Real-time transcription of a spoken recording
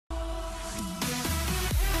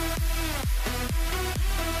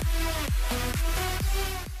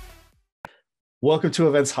Welcome to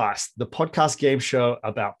Events Heist, the podcast game show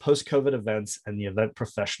about post-COVID events and the event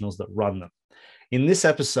professionals that run them. In this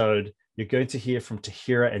episode, you're going to hear from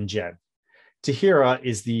Tahira and Jen. Tahira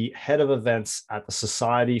is the head of events at the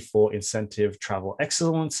Society for Incentive Travel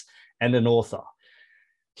Excellence and an author.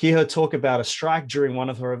 Hear her talk about a strike during one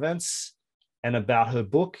of her events and about her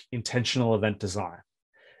book, Intentional Event Design.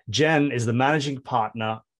 Jen is the managing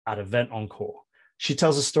partner at Event Encore. She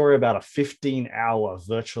tells a story about a 15-hour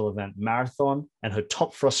virtual event marathon and her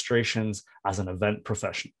top frustrations as an event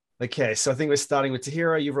professional. Okay, so I think we're starting with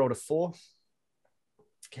Tahira. You rolled a 4.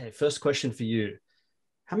 Okay, first question for you.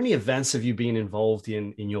 How many events have you been involved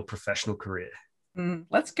in your professional career?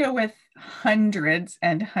 Let's go with hundreds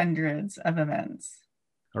and hundreds of events.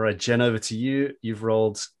 All right, Jen, over to you. You've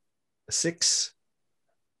rolled a 6.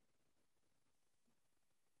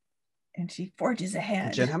 And she forges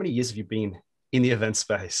ahead. Jen, how many years have you been in the event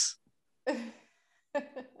space?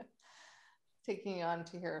 Taking on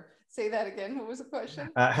to her. Say that again. What was the question?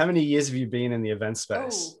 How many years have you been in the event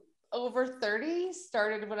space? Oh, over 30.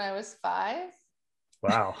 Started when I was 5.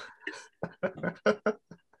 Wow.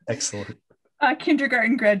 Excellent.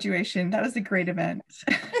 Kindergarten graduation. That was a great event.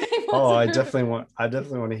 I definitely want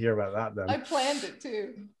to hear about that then. I planned it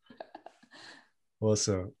too.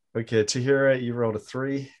 Awesome. Okay, Tahira, you rolled a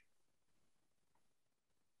 3.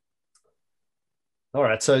 All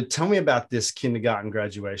right, so tell me about this kindergarten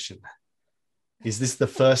graduation. Is this the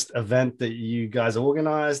first event that you guys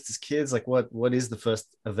organized as kids? Like what is the first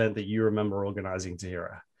event that you remember organizing,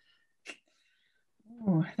 Tahira?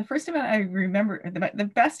 Oh, the first event I remember, the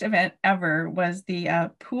best event ever was the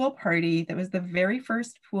pool party. That was the very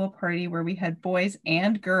first pool party where we had boys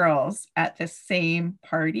and girls at the same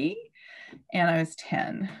party. And I was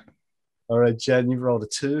 10. All right, Jen, you rolled a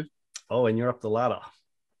 2. Oh, and you're up the ladder.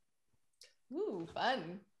 Ooh,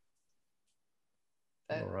 fun.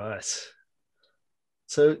 All right.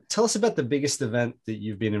 So tell us about the biggest event that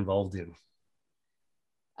you've been involved in.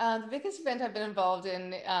 The biggest event I've been involved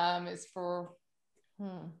in is for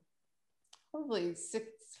probably 6.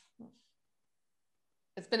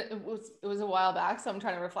 It was a while back, so I'm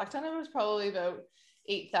trying to reflect on it. It was probably about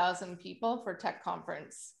 8,000 people for tech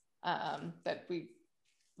conference that we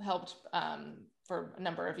helped for a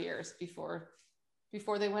number of years before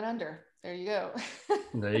they went under. There you go.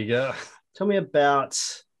 There you go. Tell me about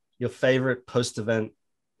your favorite post-event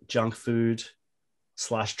junk food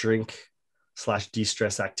 / drink /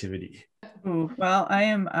 de-stress activity. Ooh, well, I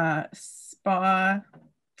am a spa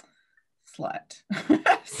slut.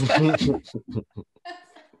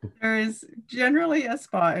 There is generally a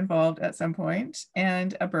spa involved at some point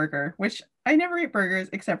and a burger, which I never eat burgers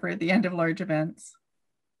except for at the end of large events.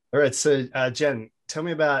 All right. So Jen, tell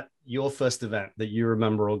me about your first event that you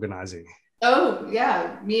remember organizing. Oh,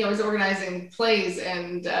 yeah. I was organizing plays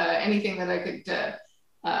and anything that I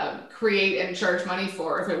could create and charge money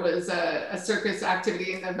for. If it was a circus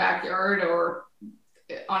activity in the backyard or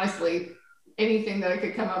honestly, anything that I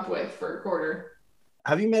could come up with for a quarter.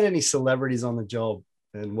 Have you met any celebrities on the job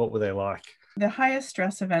and what were they like? The highest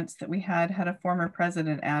stress events that we had a former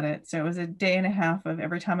president at it. So it was a day and a half of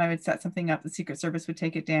every time I would set something up, the Secret Service would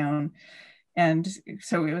take it down. And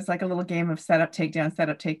so it was like a little game of set up, take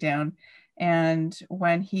down. And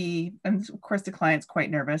and of course the client's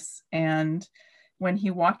quite nervous. And when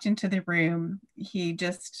he walked into the room, he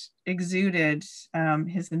just exuded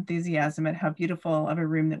his enthusiasm at how beautiful of a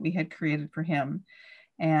room that we had created for him.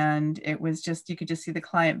 And it was just, you could just see the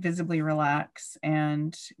client visibly relax,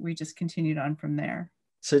 and we just continued on from there.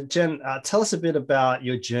 So Jen, tell us a bit about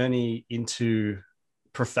your journey into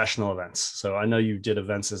professional events. So I know you did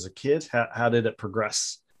events as a kid. How did it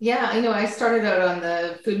progress? Yeah, I know I started out on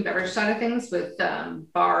the food and beverage side of things with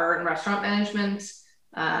bar and restaurant management,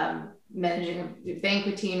 managing a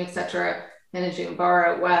banquet team, etc., managing a bar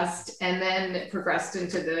out west, and then it progressed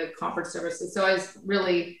into the conference services. So I was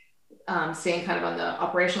really staying kind of on the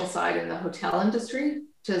operational side in the hotel industry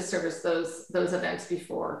to service those events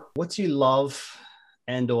before. What do you love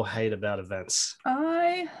and or hate about events?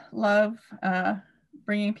 I love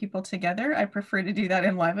bringing people together. I prefer to do that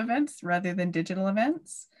in live events rather than digital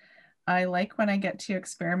events. I like when I get to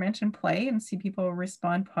experiment and play and see people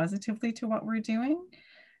respond positively to what we're doing.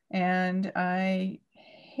 And I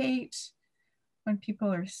hate when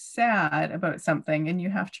people are sad about something and you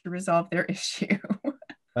have to resolve their issue.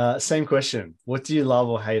 Same question. What do you love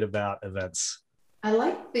or hate about events? I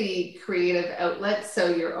like the creative outlet. So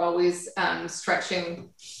you're always stretching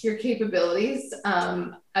your capabilities.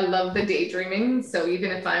 I love the daydreaming. So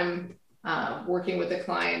even if I'm working with a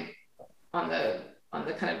client on the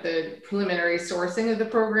kind of the preliminary sourcing of the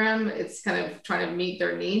program, it's kind of trying to meet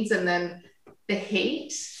their needs. And then the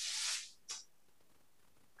hate,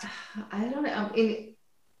 I don't know. I mean,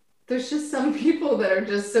 there's just some people that are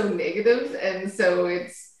just so negative, and so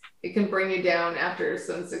it can bring you down after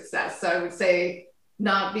some success. So I would say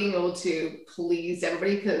not being able to please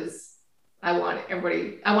everybody, because I want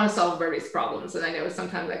to solve everybody's problems, and I know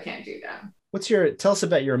sometimes I can't do that. Tell us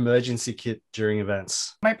about your emergency kit during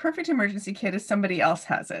events. My perfect emergency kit is somebody else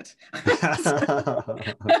has it.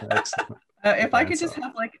 If I could just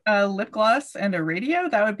have like a lip gloss and a radio,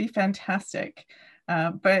 that would be fantastic.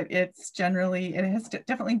 But it has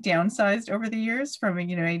definitely downsized over the years from,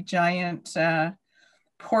 a giant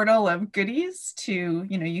portal of goodies to,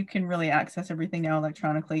 you can really access everything now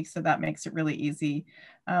electronically. So that makes it really easy.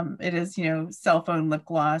 It is, cell phone, lip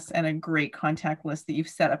gloss, and a great contact list that you've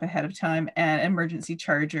set up ahead of time, and emergency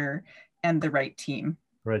charger and the right team.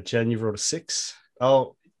 Right, Jen, you wrote a 6.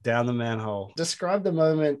 Oh, down the manhole. Describe the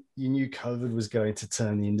moment you knew COVID was going to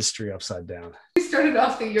turn the industry upside down. We started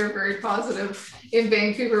off the year very positive in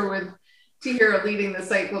Vancouver with Tahira leading the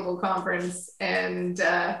Site Global Conference. And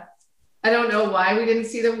I don't know why we didn't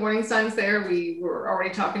see the warning signs there. We were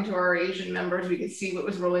already talking to our Asian members. We could see what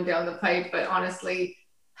was rolling down the pipe. But honestly,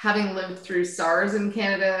 having lived through SARS in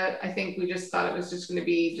Canada, I think we just thought it was just going to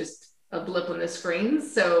be just a blip on the screen.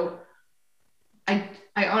 So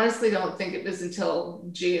I honestly don't think it was until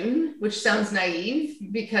June, which sounds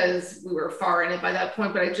naive because we were far in it by that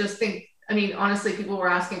point. But I just think, honestly, people were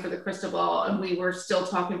asking for the crystal ball, and we were still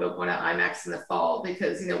talking about going to IMAX in the fall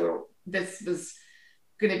because, this was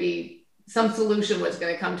going to be, some solution was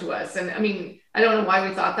going to come to us. And I don't know why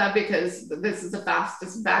we thought that, because this is the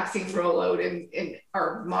fastest vaccine rollout in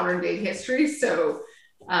our modern day history. So,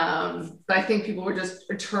 but I think people were just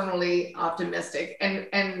eternally optimistic, and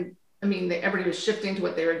everybody was shifting to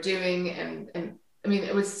what they were doing. And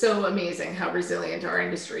it was so amazing how resilient our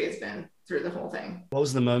industry has been through the whole thing. What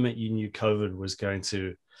was the moment you knew COVID was going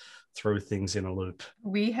to throw things in a loop?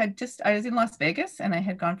 I was in Las Vegas, and I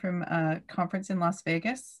had gone from a conference in Las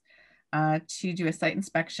Vegas to do a site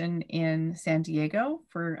inspection in San Diego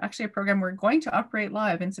for actually a program we're going to operate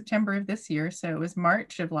live in September of this year. So it was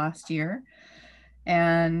March of last year.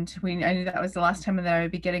 And I knew that was the last time that I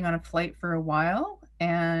would be getting on a flight for a while.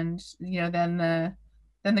 And,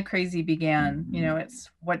 then the crazy began. It's,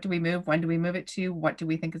 what do we move? When do we move it to? What do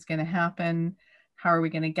we think is going to happen? How are we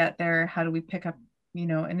going to get there? How do we pick up,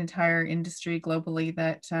 an entire industry globally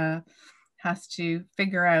that has to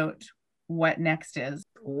figure out what next is?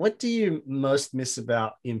 What do you most miss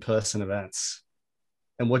about in-person events?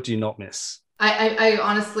 And what do you not miss? I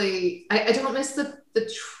honestly, I don't miss the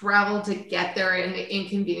travel to get there and the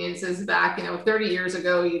inconveniences back. 30 years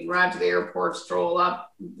ago, you'd arrive to the airport, stroll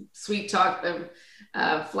up, sweet talk the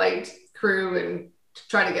flight crew and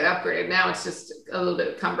try to get upgraded. Now it's just a little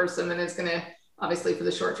bit cumbersome, and it's going to obviously for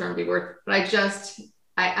the short term be worth. But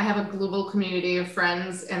I have a global community of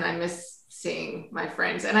friends, and I miss seeing my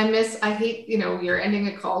friends. And I hate, you're ending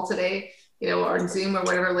a call today, or on Zoom or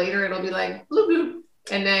whatever later, it'll be like bloop, bloop.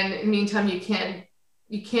 And then in the meantime, you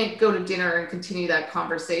can't go to dinner and continue that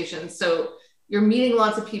conversation. So you're meeting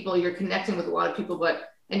lots of people, you're connecting with a lot of people,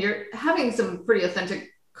 and you're having some pretty authentic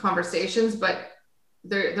conversations, but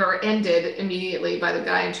they're ended immediately by the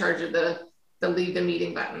guy in charge of the leave the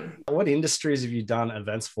meeting button. What industries have you done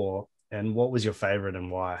events for, and what was your favorite and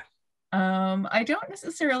why? I don't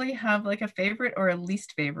necessarily have like a favorite or a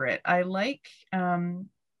least favorite. I like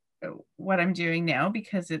what I'm doing now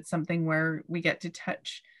because it's something where we get to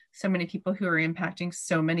touch so many people who are impacting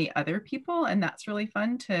so many other people. And that's really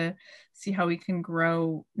fun to see how we can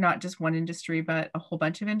grow not just one industry, but a whole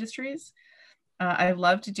bunch of industries. I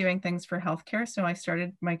loved doing things for healthcare. So I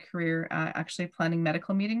started my career actually planning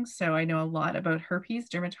medical meetings. So I know a lot about herpes,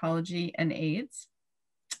 dermatology, and AIDS.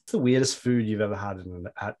 What's the weirdest food you've ever had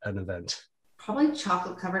at an event? Probably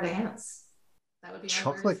chocolate covered ants. That would be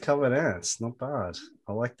chocolate covered ants. Not bad.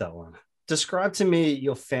 I like that one. Describe to me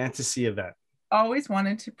your fantasy event. Always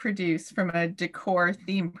wanted to produce from a decor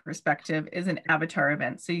theme perspective is an avatar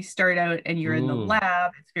event. So you start out and you're in the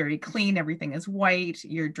lab. It's very clean. Everything is white.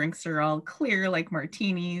 Your drinks are all clear like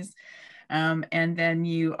martinis. And then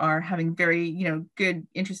you are having very, good,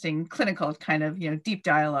 interesting clinical kind of, deep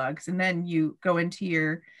dialogues. And then you go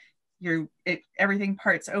into everything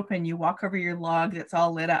parts open. You walk over your log that's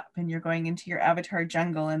all lit up and you're going into your avatar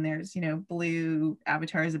jungle and there's, blue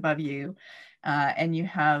avatars above you. And you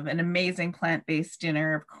have an amazing plant-based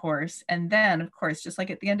dinner, of course. And then, of course, just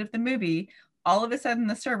like at the end of the movie, all of a sudden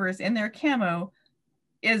the servers in their camo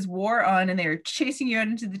is war on and they're chasing you out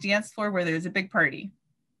into the dance floor where there's a big party.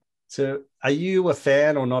 So are you a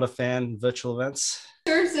fan or not a fan of virtual events?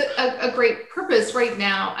 There's a great purpose right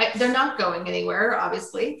now. They're not going anywhere,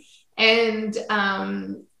 obviously. And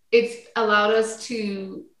it's allowed us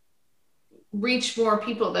to reach more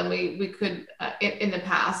people than we could in the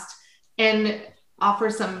past, and offer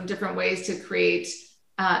some different ways to create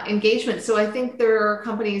engagement. So I think there are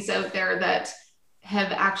companies out there that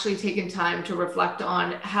have actually taken time to reflect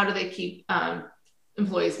on how do they keep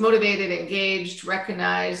employees motivated, engaged,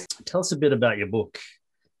 recognized. Tell us a bit about your book,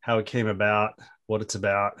 how it came about, what it's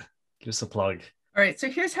about. Give us a plug. All right, so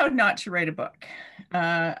here's how not to write a book.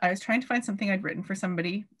 I was trying to find something I'd written for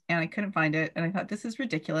somebody and I couldn't find it. And I thought, this is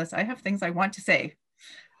ridiculous. I have things I want to say.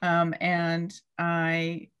 And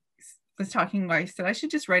I was talking, I said, I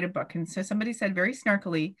should just write a book. And so somebody said very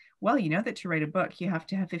snarkily, well, you know that to write a book, you have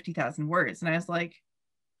to have 50,000 words. And I was like,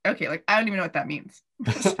 okay, like, I don't even know what that means.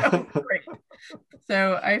 So, great.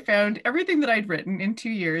 So I found everything that I'd written in 2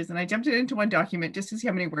 years and I jumped it into one document just to see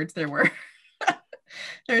how many words there were.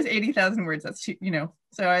 There's 80,000 words. That's too,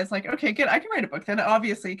 so I was like, okay, good. I can write a book then,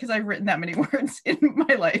 obviously, because I've written that many words in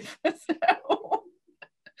my life.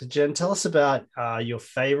 So Jen, tell us about your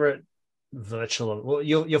favorite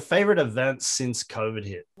your favorite events since COVID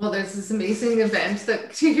hit. Well, there's this amazing event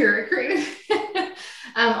that Tahira created.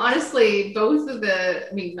 Honestly, both of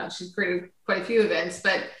she's created quite a few events,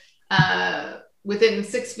 but within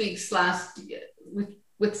 6 weeks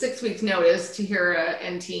with 6 weeks notice, Tahira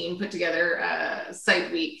and team put together a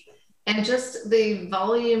site week, and just the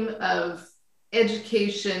volume of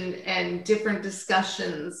education and different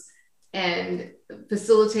discussions and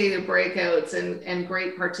facilitated breakouts and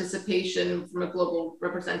great participation from a global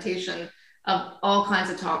representation of all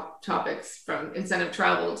kinds of topics, from incentive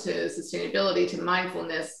travel to sustainability to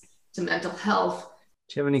mindfulness to mental health.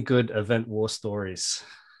 Do you have any good event war stories?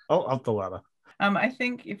 Oh, up the ladder. I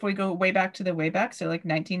think if we go way back, so like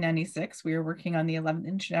 1996, we were working on the 11th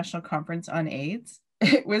International Conference on AIDS.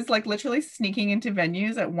 It was like literally sneaking into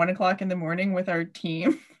venues at 1 o'clock in the morning with our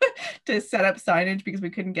team to set up signage because we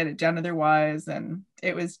couldn't get it done otherwise. And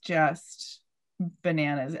it was just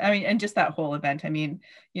bananas. I mean, and just that whole event. I mean,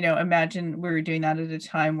 imagine we were doing that at a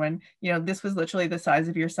time when, this was literally the size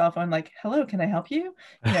of your cell phone, like, hello, can I help you?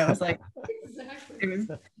 It was like, exactly. It was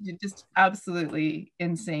just absolutely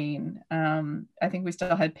insane. I think we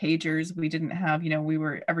still had pagers. We didn't have,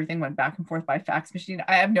 everything went back and forth by fax machine.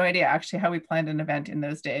 I have no idea actually how we planned an event in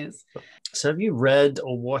those days. So have you read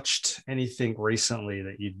or watched anything recently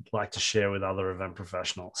that you'd like to share with other event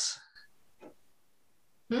professionals?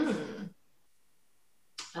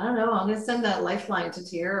 I don't know. I'm going to send that lifeline to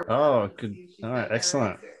Tahira. Oh, good. All right.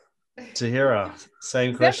 Excellent. Tahira,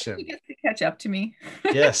 same question. She gets to catch up to me.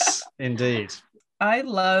 Yes, indeed. I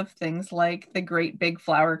love things like the Great Big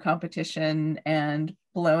Flower Competition and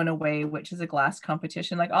Blown Away, which is a glass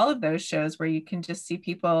competition. Like all of those shows where you can just see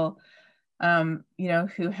people,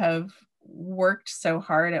 who have worked so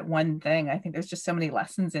hard at one thing. I think there's just so many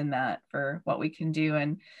lessons in that for what we can do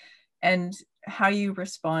and how you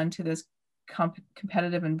respond to those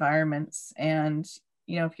competitive environments, and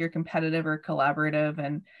if you're competitive or collaborative,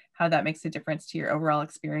 and how that makes a difference to your overall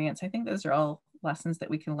experience. I think those are all lessons that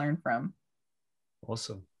we can learn from.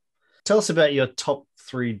 Awesome. Tell us about your top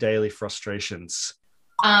 3 daily frustrations.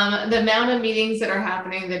 The amount of meetings that are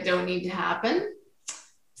happening that don't need to happen.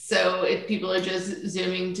 So if people are just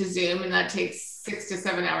zooming to Zoom, and that takes 6 to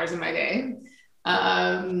 7 hours of my day.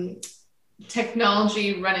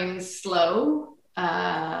 Technology running slow.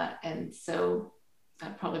 And so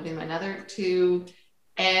that'd probably be my another 2,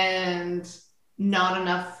 and not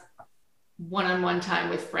enough one-on-one time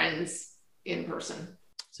with friends in person.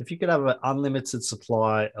 So if you could have an unlimited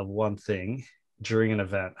supply of one thing during an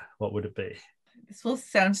event, what would it be? This will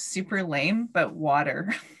sound super lame, but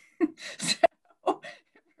water. So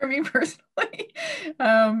for me personally,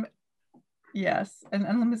 yes, an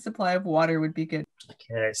unlimited supply of water would be good.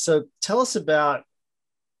 Okay, so tell us about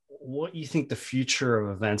what you think the future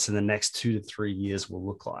of events in the next 2 to 3 years will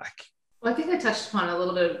look like. Well, I think I touched upon a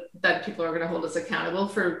little bit that people are going to hold us accountable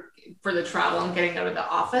for the travel and getting out of the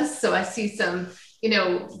office. So I see some,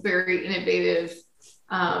 very innovative,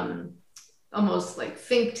 almost like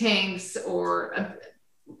think tanks, or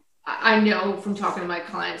I know from talking to my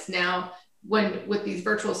clients now, with these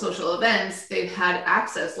virtual social events, they've had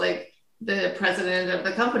access, like the president of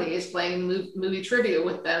the company is playing movie trivia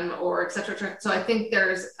with them, or et cetera. So I think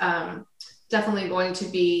there's definitely going to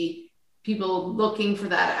be people looking for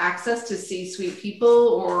that access to C-suite people,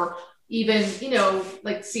 or even,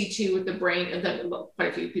 like C2 with the brain, quite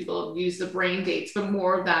a few people have used the brain dates, but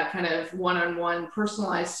more of that kind of one-on-one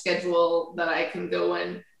personalized schedule that I can go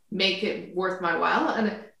and make it worth my while.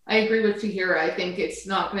 And I agree with Tahira. I think it's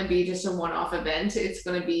not going to be just a one-off event. It's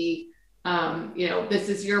going to be, this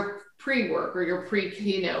is your pre-work or your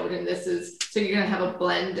pre-keynote, and so you're going to have a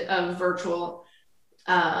blend of virtual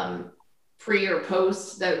pre or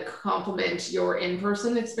post that complement your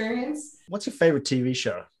in-person experience. What's your favorite TV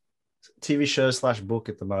show? TV show / book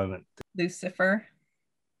at the moment? Lucifer.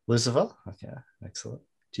 Lucifer? Okay, excellent.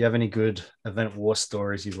 Do you have any good event war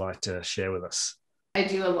stories you'd like to share with us? I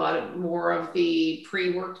do a lot more of the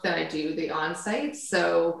pre-work than I do the on-site.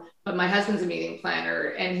 So, but my husband's a meeting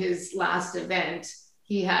planner, and his last event,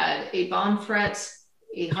 he had a bomb threat,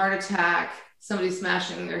 a heart attack, somebody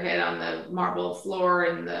smashing their head on the marble floor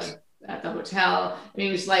at the hotel. I mean,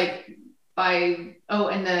 it was like then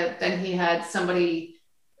he had somebody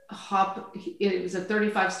hop. It was a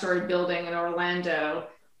 35-story building in Orlando,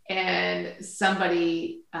 and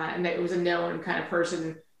somebody, and it was a known kind of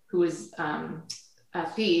person who was a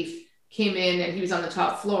thief, came in, and he was on the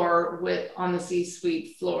top floor on the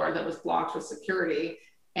C-suite floor that was blocked with security.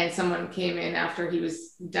 And someone came in after he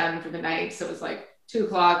was done for the night. So it was like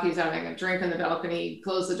 2:00. He was having a drink on the balcony,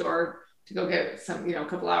 closed the door to go get some, a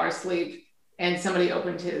couple hours sleep. And somebody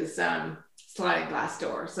opened his sliding glass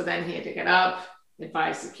door. So then he had to get up,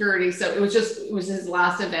 advise security. So it was his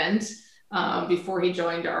last event before he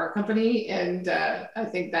joined our company. And I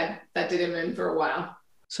think that did him in for a while.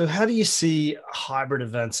 So how do you see hybrid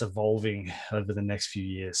events evolving over the next few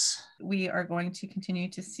years? We are going to continue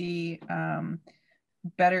to see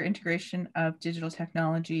better integration of digital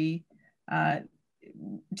technology,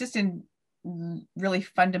 just in really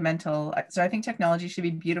fundamental. So I think technology should be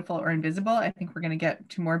beautiful or invisible. I think we're going to get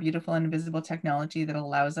to more beautiful and invisible technology that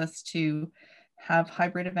allows us to have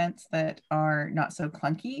hybrid events that are not so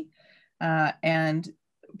clunky. And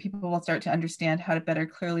people will start to understand how to better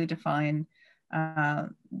clearly define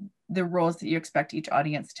the roles that you expect each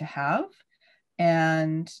audience to have,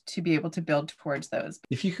 and to be able to build towards those.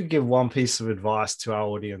 If you could give one piece of advice to our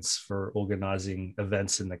audience for organizing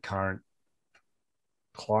events in the current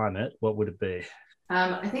climate, what would it be?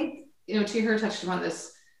 I think, Tahira touched upon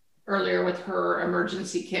this earlier with her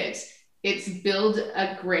emergency kit. It's build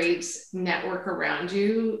a great network around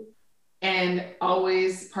you and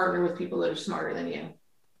always partner with people that are smarter than you.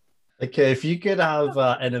 Okay, if you could have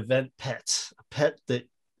an event pet, a pet that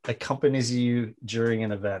accompanies you during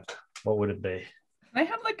an event, what would it be? Can I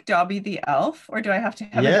have like Dobby the elf, or do I have to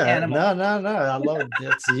have an animal? No. I love it.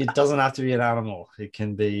 It doesn't have to be an animal. It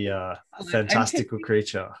can be a fantastical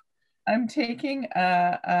creature. I'm taking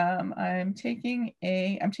a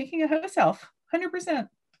house elf, 100%.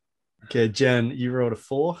 Okay, Jen, you rolled a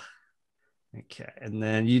 4. Okay, and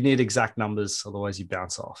then you need exact numbers, otherwise you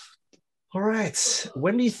bounce off. All right.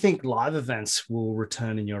 When do you think live events will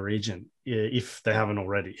return in your region, if they haven't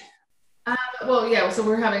already? So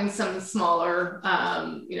we're having some smaller,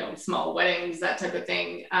 small weddings, that type of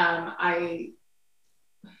thing. I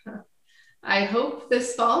hope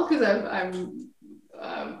this fall, because I'm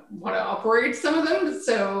want to operate some of them.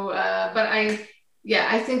 So, but I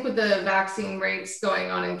think with the vaccine rates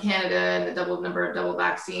going on in Canada and the number of double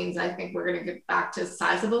vaccines, I think we're going to get back to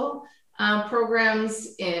sizable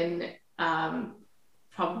programs in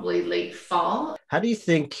probably late fall. How do you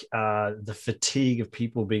think the fatigue of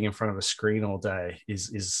people being in front of a screen all day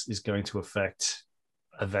is going to affect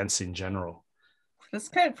events in general?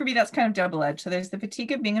 For me, that's kind of double-edged. So there's the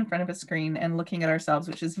fatigue of being in front of a screen and looking at ourselves,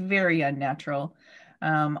 which is very unnatural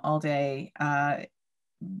all day,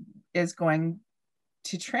 is going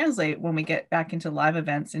to translate when we get back into live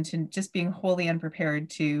events into just being wholly unprepared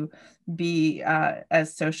to be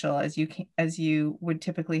as social as you would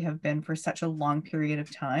typically have been for such a long period of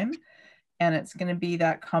time. And it's going to be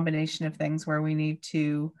that combination of things where we need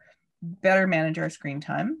to better manage our screen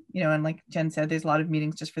time, and like Jen said, there's a lot of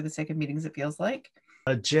meetings just for the sake of meetings, it feels like.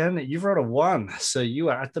 Jen, you wrote a 1, so you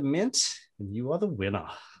are at the mint and you are the winner.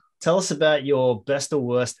 Tell us about your best or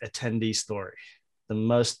worst attendee story, the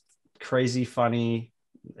most crazy, funny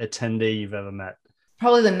attendee you've ever met.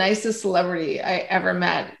 Probably the nicest celebrity I ever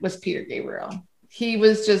met was Peter Gabriel. He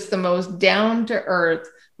was just the most down-to-earth,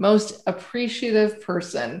 most appreciative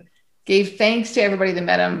person, gave thanks to everybody that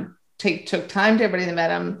met him, took time to everybody that met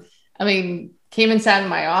him. I mean, came and sat in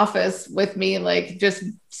my office with me, like just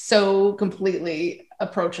so completely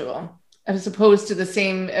approachable. As opposed to the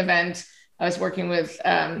same event, I was working with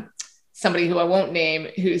somebody who I won't name,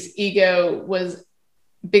 whose ego was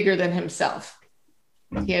bigger than himself.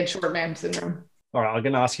 He had short man syndrome. All right, I'm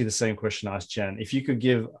going to ask you the same question I asked Jen. If you could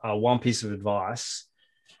give one piece of advice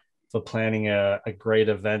for planning a great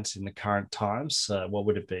event in the current times, what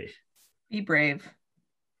would it be? Be brave.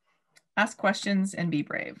 Ask questions and be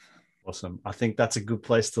brave. Awesome. I think that's a good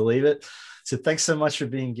place to leave it. So thanks so much for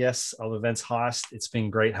being guests of Events Heist. It's been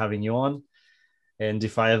great having you on. And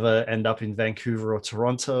if I ever end up in Vancouver or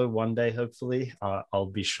Toronto one day, hopefully, I'll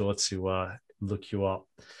be sure to look you up.